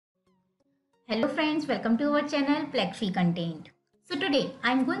Hello friends, welcome to our channel Plagfree Content. So today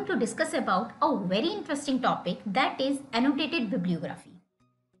I am going to discuss about a very interesting topic, that is annotated bibliography.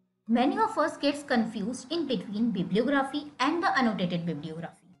 Many of us gets confused in between bibliography and the annotated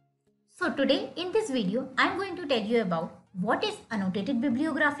bibliography. So today in this video I am going to tell you about what is annotated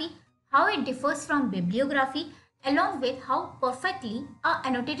bibliography, how it differs from bibliography, along with how perfectly a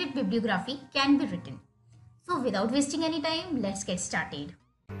annotated bibliography can be written. So without wasting any time, let's get started.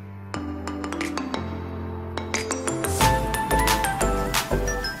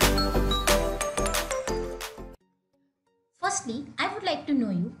 Firstly, I would like to know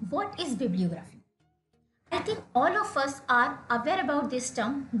you what is bibliography. I think all of us are aware about this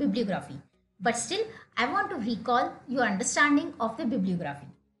term bibliography, but still I want to recall your understanding of the bibliography.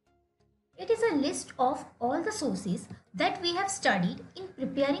 It is a list of all the sources that we have studied in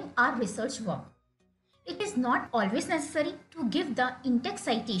preparing our research work. It is not always necessary to give the in-text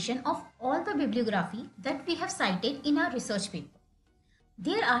citation of all the bibliography that we have cited in our research paper.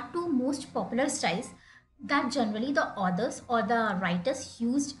 There are two most popular styles that generally the authors or the writers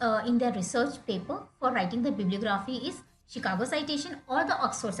used in their research paper for writing the bibliography is Chicago citation or the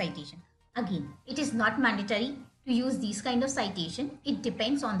Oxford citation. Again, it is not mandatory to use these kind of citation. It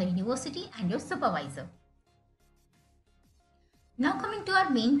depends on the university and your supervisor. Now coming to our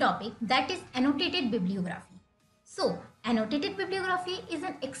main topic, that is annotated bibliography. So annotated bibliography is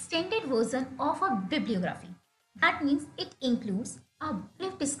an extended version of a bibliography. That means it includes a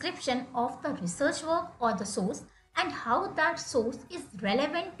brief description of the research work or the source and how that source is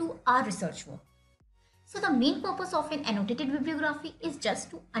relevant to our research work. So the main purpose of an annotated bibliography is just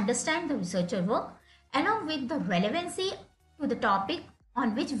to understand the researcher work along with the relevancy to the topic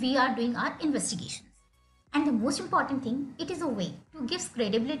on which we are doing our investigations. And the most important thing, it is a way to give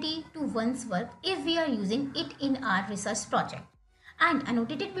credibility to one's work if we are using it in our research project. And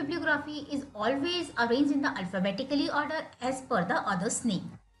annotated bibliography is always arranged in the alphabetically order as per the author's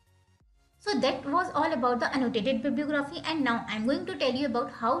name. So that was all about the annotated bibliography, and now I am going to tell you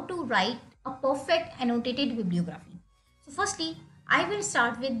about how to write a perfect annotated bibliography. So firstly, I will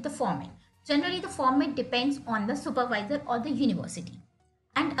start with the format. Generally the format depends on the supervisor or the university.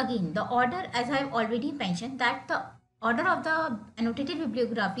 And again, the order, as I have already mentioned, that the order of the annotated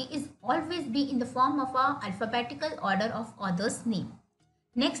bibliography is always be in the form of a alphabetical order of author's name.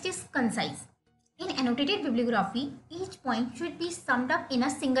 Next is concise. In annotated bibliography, each point should be summed up in a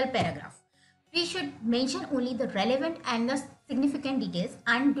single paragraph. We should mention only the relevant and the significant details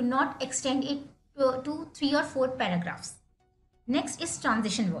and do not extend it to 3 or 4 paragraphs. Next is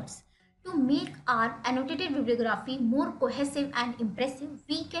transition words. To make our annotated bibliography more cohesive and impressive,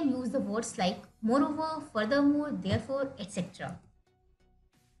 we can use the words like moreover, furthermore, therefore, etc.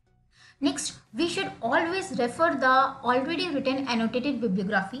 Next, we should always refer the already written annotated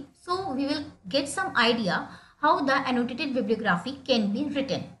bibliography, so we will get some idea how the annotated bibliography can be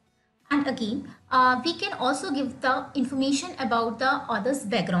written. And again, we can also give the information about the author's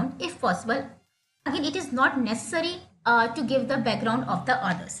background if possible. Again, it is not necessary to give the background of the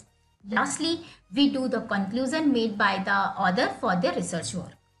authors. Lastly, we do the conclusion made by the author for their research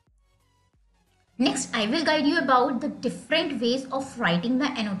work. Next, I will guide you about the different ways of writing the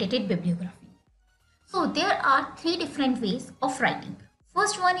annotated bibliography. So there are 3 different ways of writing.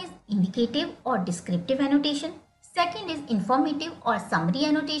 First one is indicative or descriptive annotation. Second is informative or summary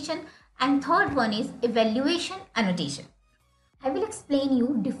annotation. And third one is evaluation annotation. I will explain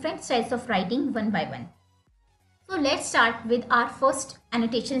you different styles of writing one by one. So let's start with our first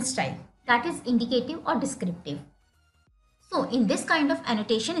annotation style, that is indicative or descriptive. So in this kind of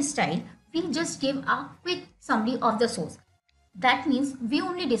annotation style, we just give a quick summary of the source. That means we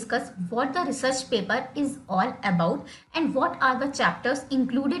only discuss what the research paper is all about and what are the chapters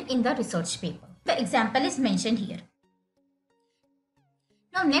included in the research paper. The example is mentioned here.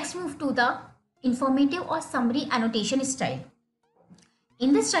 Now next move to the informative or summary annotation style.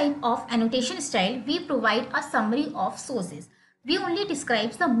 In this type of annotation style, we provide a summary of sources. We only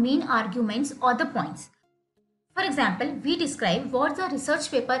describe the main arguments or the points. For example, we describe what the research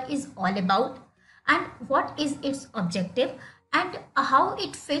paper is all about and what is its objective and how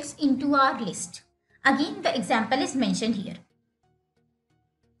it fits into our list. Again, the example is mentioned here.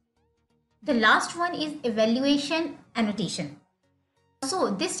 The last one is evaluation annotation.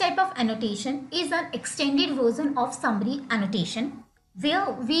 So this type of annotation is an extended version of summary annotation,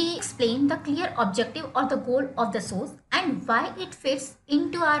 where we explain the clear objective or the goal of the source and why it fits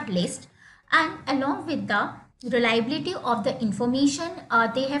into our list, and along with the reliability of the information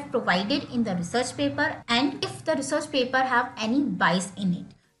they have provided in the research paper, and if the research paper have any bias in it.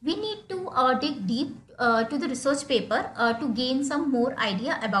 We need to dig deep to the research paper to gain some more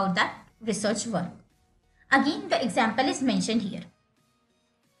idea about that research work. Again, the example is mentioned here.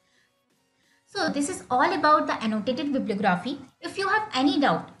 So this is all about the annotated bibliography. If you have any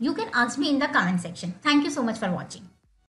doubt, you can ask me in the comment section. Thank you so much for watching.